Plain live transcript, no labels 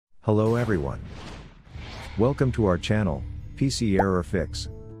Hello everyone. Welcome to our channel, PC Error Fix.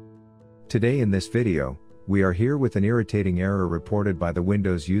 Today in this video, we are here with an irritating error reported by the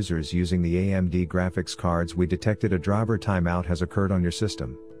Windows users using the AMD graphics cards. We detected a driver timeout has occurred on your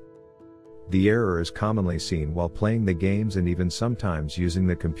system. The error is commonly seen while playing the games and even sometimes using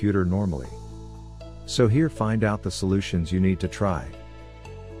the computer normally. So here find out the solutions you need to try.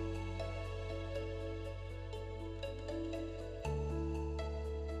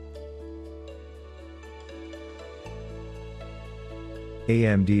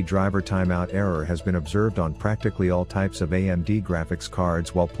 AMD driver timeout error has been observed on practically all types of AMD graphics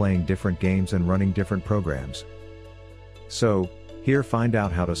cards while playing different games and running different programs. So, here find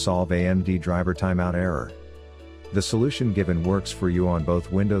out how to solve AMD driver timeout error. The solution given works for you on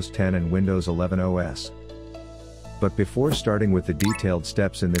both Windows 10 and Windows 11 OS. But before starting with the detailed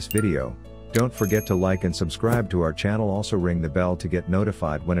steps in this video, don't forget to like and subscribe to our channel. Also ring the bell to get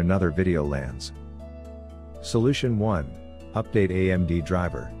notified when another video lands. Solution 1. Update AMD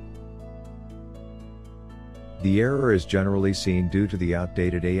driver. The error is generally seen due to the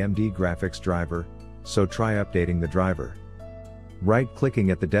outdated AMD graphics driver, so try updating the driver.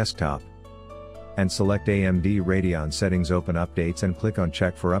 Right-clicking at the desktop and select AMD Radeon settings. Open updates and click on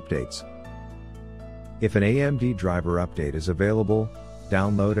check for updates. If an AMD driver update is available,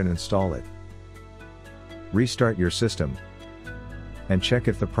 download and install it. Restart your system and check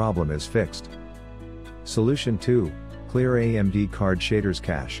if the problem is fixed. Solution 2. Clear AMD card shaders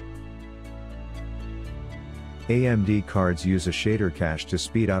cache. AMD cards use a shader cache to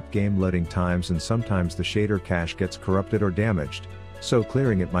speed up game loading times, and sometimes the shader cache gets corrupted or damaged, so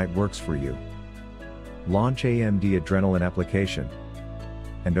clearing it might works for you. Launch AMD Adrenalin application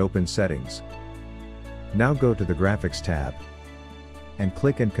and open Settings. Now go to the Graphics tab and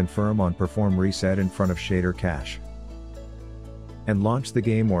click and confirm on Perform Reset in front of shader cache. And launch the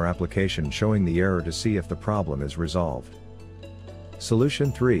game or application showing the error to see if the problem is resolved.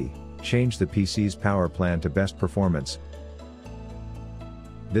 Solution 3. Change the PC's power plan to best performance.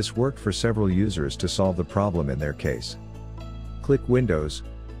 This worked for several users to solve the problem in their case. Click Windows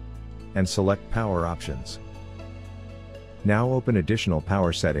and select Power Options. Now open Additional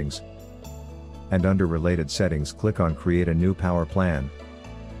Power Settings and under Related Settings click on Create a new power plan,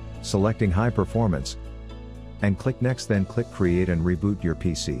 selecting High Performance, and click Next, then click Create and reboot your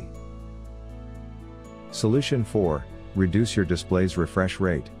PC. Solution 4. Reduce your display's refresh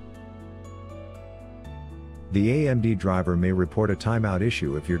rate. The AMD driver may report a timeout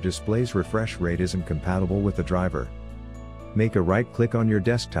issue if your display's refresh rate isn't compatible with the driver. Make a right-click on your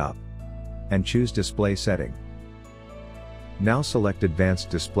desktop and choose Display Setting. Now select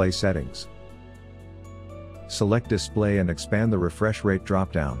Advanced Display Settings. Select Display and expand the refresh rate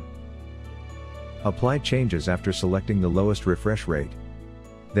dropdown. Apply changes after selecting the lowest refresh rate.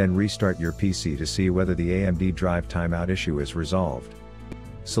 Then restart your PC to see whether the AMD drive timeout issue is resolved.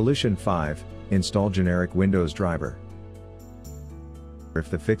 Solution 5. Install generic Windows driver. If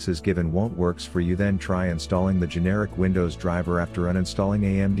the fixes given won't works for you, then try installing the generic Windows driver after uninstalling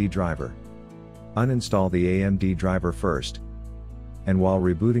AMD driver. Uninstall the AMD driver first, and while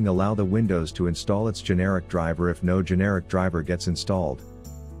rebooting allow the Windows to install its generic driver. If no generic driver gets installed,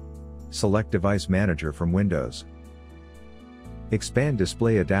 select Device Manager from Windows. Expand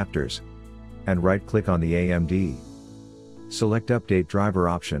Display Adapters and right-click on the AMD. Select Update Driver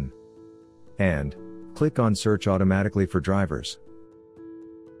option and click on Search automatically for drivers.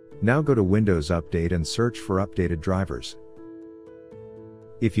 Now go to Windows Update and search for updated drivers.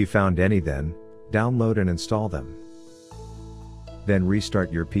 If you found any, then download and install them. Then restart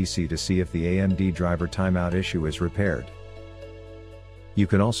your PC to see if the AMD driver timeout issue is repaired. You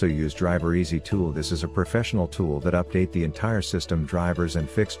can also use Driver Easy tool. This is a professional tool that update the entire system drivers and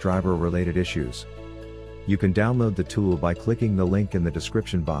fix driver related issues. You can download the tool by clicking the link in the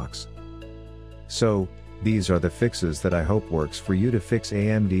description box. So, these are the fixes that I hope works for you to fix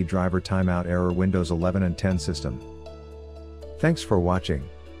AMD driver timeout error Windows 11 and 10 system. Thanks for watching.